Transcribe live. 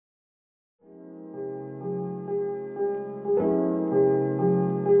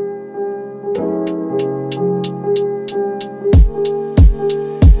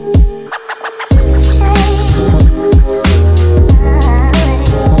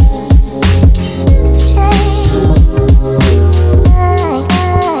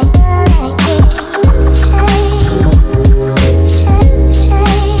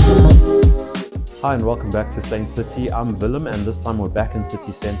back to Steyn City. I'm Willem and this time we're back in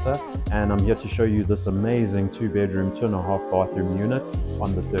city centre and I'm here to show you this amazing 2-bedroom, 2.5 bathroom unit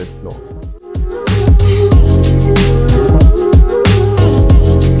on the 3rd floor.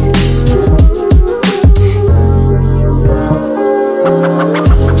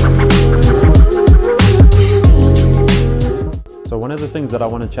 So one of the things that I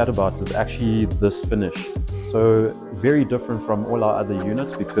want to chat about is actually this finish. So very different from all our other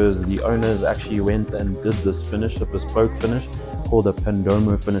units because the owners actually went and did this finish, a bespoke finish called a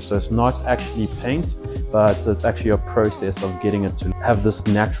Pandomo Finish. So it's not actually paint, but it's actually a process of getting it to have this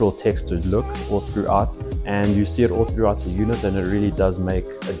natural textured look all throughout, and you see it all throughout the unit, and it really does make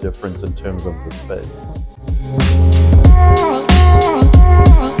a difference in terms of the space.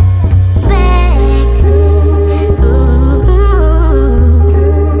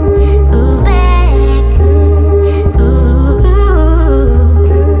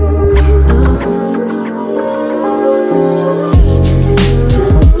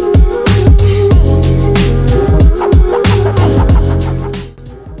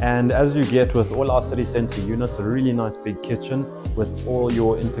 And as you get with all our city centre units, a really nice big kitchen with all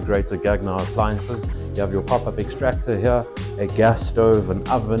your integrated Gagna appliances. You have your pop-up extractor here, a gas stove, an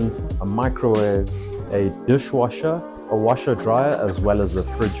oven, a microwave, a dishwasher, a washer dryer, as well as a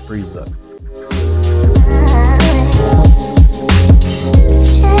fridge freezer.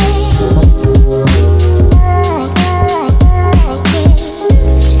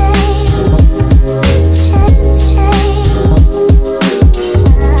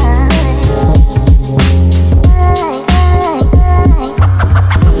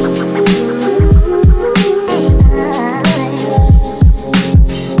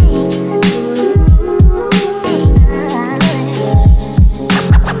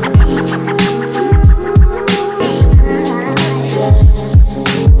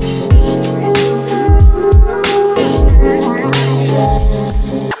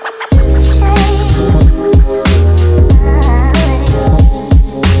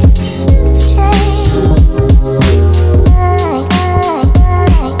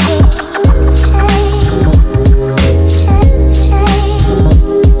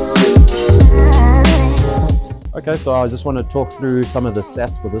 Okay, so I just want to talk through some of the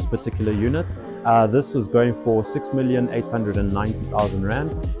stats for this particular unit. This is going for 6,890,000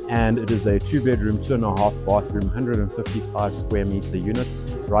 Rand, and it is a 2-bedroom, 2.5 bathroom, 155 square meter unit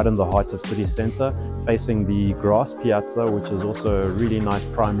right in the heart of city centre, facing the grass piazza, which is also a really nice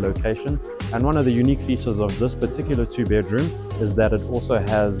prime location. And one of the unique features of this particular 2-bedroom is that it also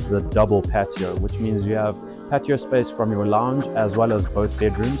has the double patio, which means you have patio space from your lounge as well as both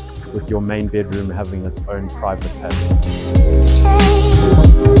bedrooms, with your main bedroom having its own private patio.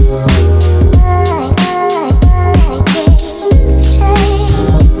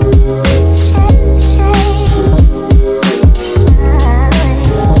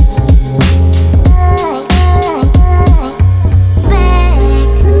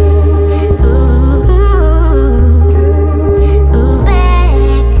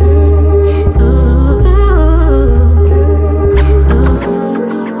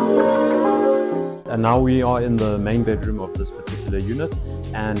 And now we are in the main bedroom of this particular unit,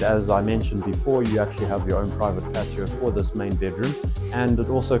 and as I mentioned before, you actually have your own private patio for this main bedroom, and it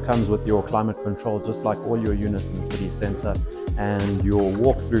also comes with your climate control just like all your units in the city centre, and your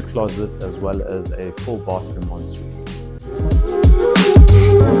walk-through closet as well as a full bathroom ensuite.